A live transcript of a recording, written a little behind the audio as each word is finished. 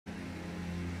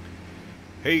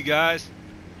Hey guys,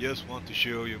 just want to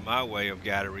show you my way of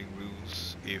gathering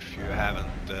runes if you haven't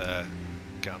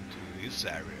come to this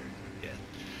area yet.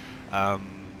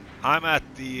 I'm at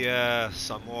the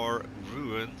some more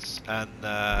ruins, and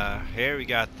here we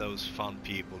got those fun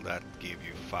people that give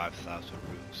you 5,000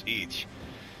 runes each.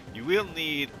 You will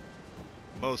need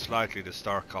most likely the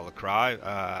Starcaller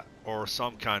Cry or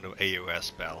some kind of AOS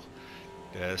spell.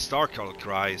 The Starcaller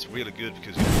Cry is really good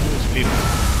because it pulls people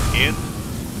in,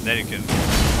 and then you can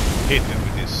hit them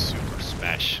with this super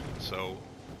smash. So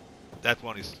that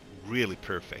one is really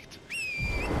perfect.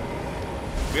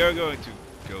 We are going to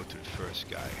go to the first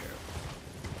guy here.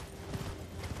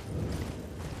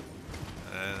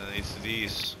 And it's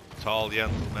these tall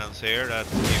gentlemen here that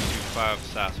give you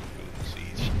 5,000 runes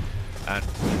each. And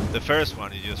the first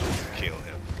one, you just want to kill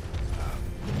him.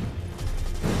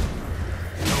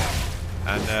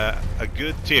 And a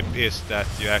good tip is that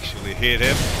you actually hit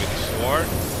him with a sword.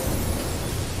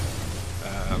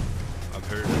 I've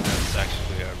heard that that's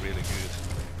actually a really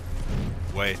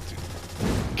good way to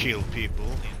kill people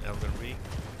in Elden Ring.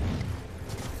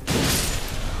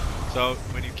 So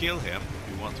when you kill him,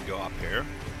 you want to go up here.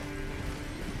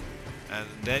 And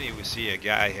then you will see a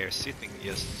guy here sitting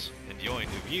just enjoying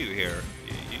the view here.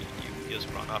 You just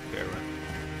run up here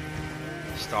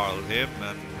and startle him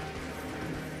and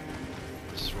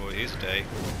destroy his day.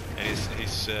 And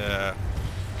his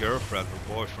girlfriend or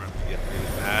boyfriend will get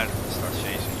really mad and start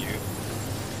chasing you.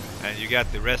 And you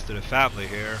got the rest of the family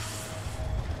here.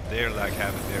 They're like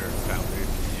having their family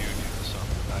reunion or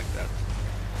something like that.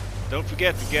 Don't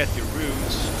forget to get your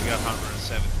runes. We got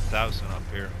 170,000 up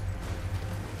here.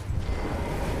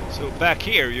 So back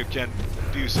here you can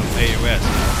do some AOS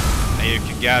and you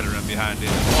can gather them behind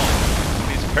this wall.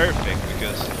 And it's perfect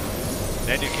because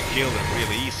then you can kill them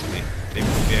really easily. They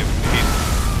won't be able to hit you.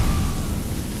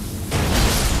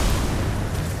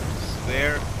 So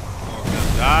there, more of them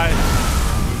died.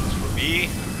 Runes for me.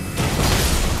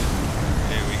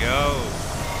 There we go.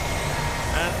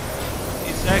 And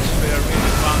it's actually a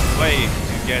really fun way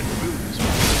to get runes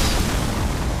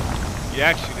because you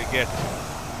actually get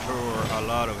for a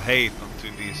lot of hate onto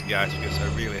these guys because I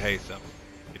really hate them.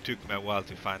 It took me a while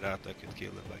to find out I could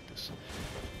kill them like this.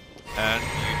 And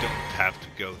you don't have to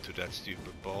go to that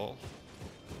stupid ball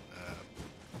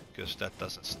because that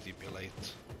doesn't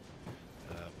stimulate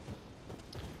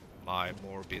my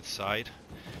morbid side.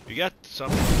 You got some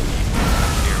here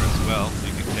as well.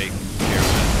 You can take care of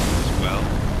that as well.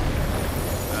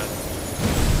 And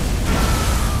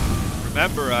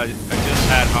remember, I just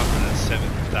had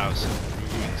 170,000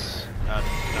 rupees, and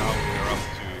now we're up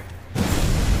to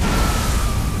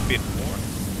a bit more.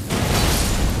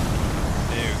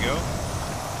 There you go.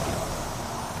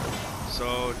 So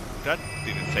that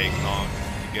didn't take long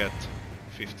to get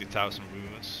 50,000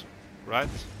 runes, right?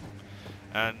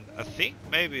 And I think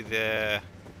maybe the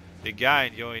guy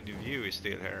enjoying the view is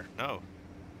still here. No,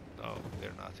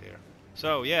 they're not here.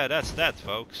 So yeah, that's that,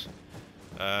 folks.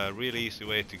 Really easy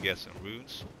way to get some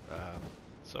runes.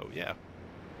 So yeah,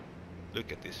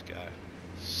 look at this guy.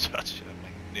 Such a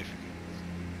magnificent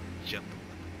gentleman.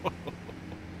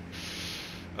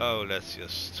 Oh, let's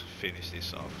just finish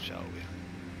this off, shall we?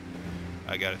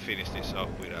 I gotta finish this off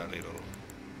with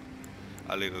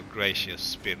a little gracious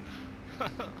spin.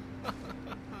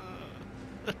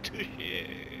 Yeah.